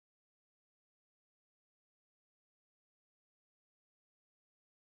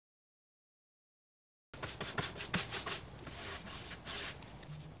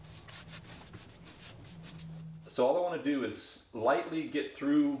So all I want to do is lightly get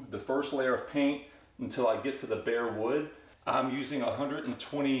through the first layer of paint until I get to the bare wood. I'm using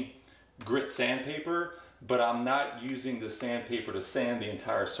 120 grit sandpaper, but I'm not using the sandpaper to sand the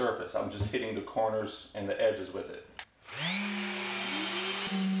entire surface. I'm just hitting the corners and the edges with it.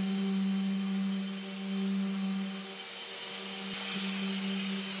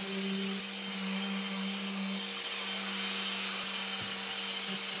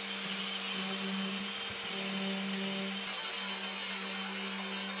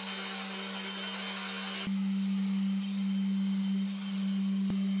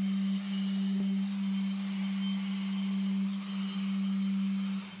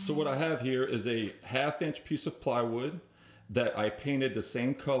 So what I have here is a 1/2 inch piece of plywood that I painted the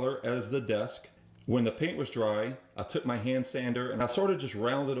same color as the desk. When the paint was dry, I took my hand sander and I sort of just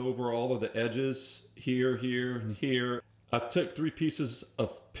rounded over all of the edges here, here, and here. I took 3 pieces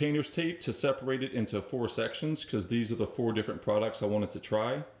of painter's tape to separate it into 4 sections because these are the 4 different products I wanted to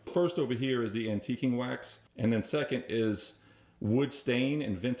try. First over here is the antiquing wax, and then second is wood stain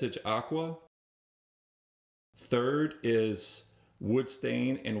and vintage aqua. Third is wood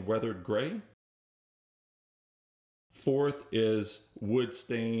stain and weathered gray. Fourth is wood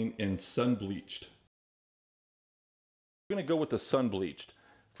stain and sun bleached. I'm going to go with the sun bleached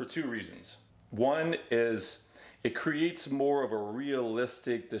for 2 reasons. One is it creates more of a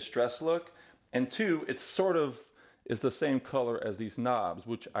realistic distress look, and 2, it sort of is the same color as these knobs,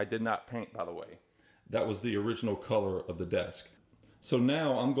 which I did not paint, by the way. That was the original color of the desk. So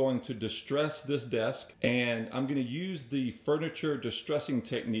now I'm going to distress this desk, and I'm going to use the furniture distressing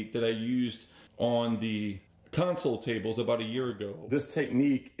technique that I used on the console tables about a year ago. This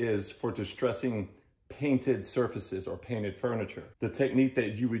technique is for distressing painted surfaces or painted furniture. The technique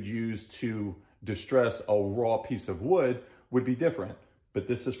that you would use to distress a raw piece of wood would be different, but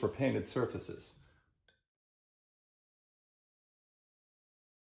this is for painted surfaces.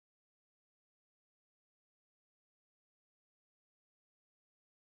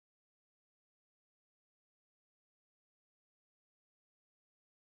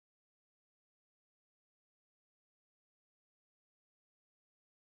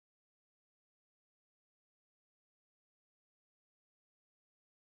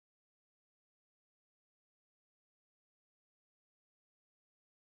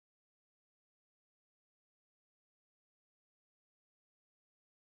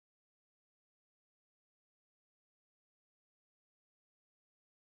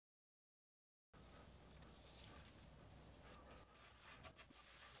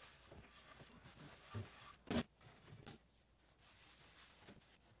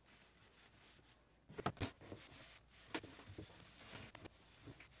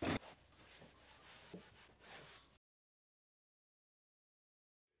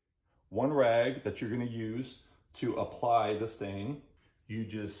 One rag that you're going to use to apply the stain, you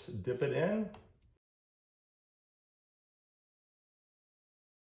just dip it in.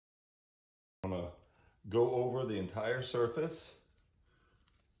 I'm going to go over the entire surface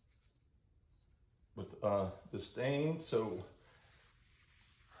with the stain, so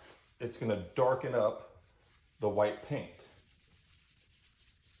it's going to darken up the white paint.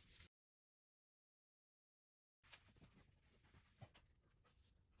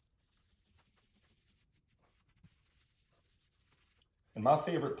 And my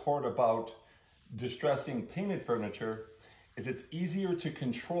favorite part about distressing painted furniture is it's easier to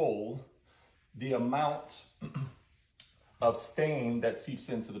control the amount of stain that seeps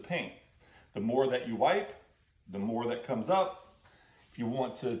into the paint. The more that you wipe, the more that comes up. If you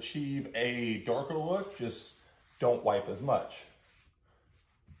want to achieve a darker look, just don't wipe as much.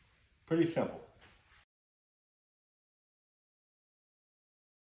 Pretty simple.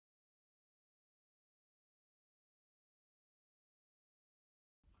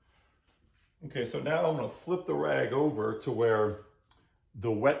 Okay, so now I'm going to flip the rag over to where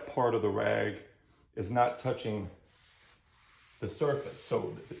the wet part of the rag is not touching the surface.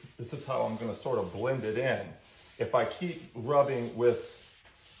 So this is how I'm going to sort of blend it in. If I keep rubbing with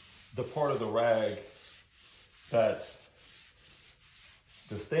the part of the rag that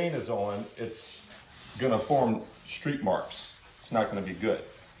the stain is on, it's going to form streak marks. It's not going to be good.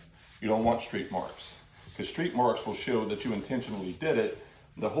 You don't want streak marks, because streak marks will show that you intentionally did it.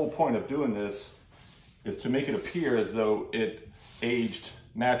 The whole point of doing this is to make it appear as though it aged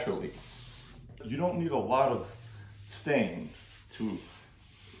naturally. You don't need a lot of stain to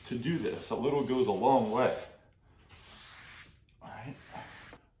do this. A little goes a long way. All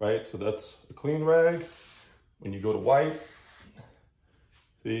right, so that's a clean rag. When you go to wipe,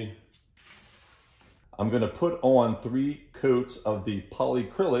 see, I'm gonna put on 3 coats of the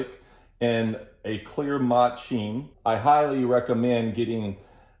polyacrylic in a clear matte sheen. I highly recommend getting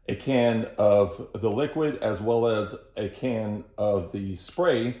a can of the liquid as well as a can of the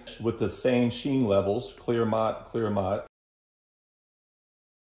spray with the same sheen levels, clear matte, clear matte.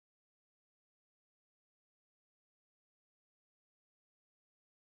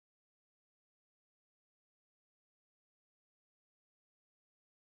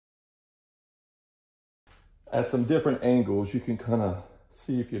 At some different angles, you can kind of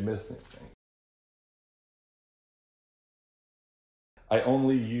see if you missed anything. I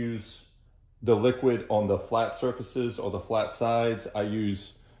only use the liquid on the flat surfaces or the flat sides. I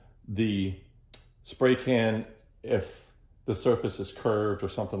use the spray can if the surface is curved or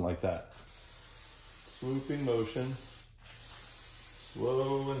something like that. Swooping motion,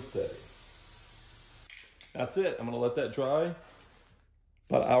 slow and steady. That's it. I'm gonna let that dry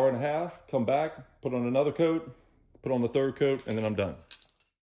about an hour and a half, come back, put on another coat, put on the third coat, and then I'm done.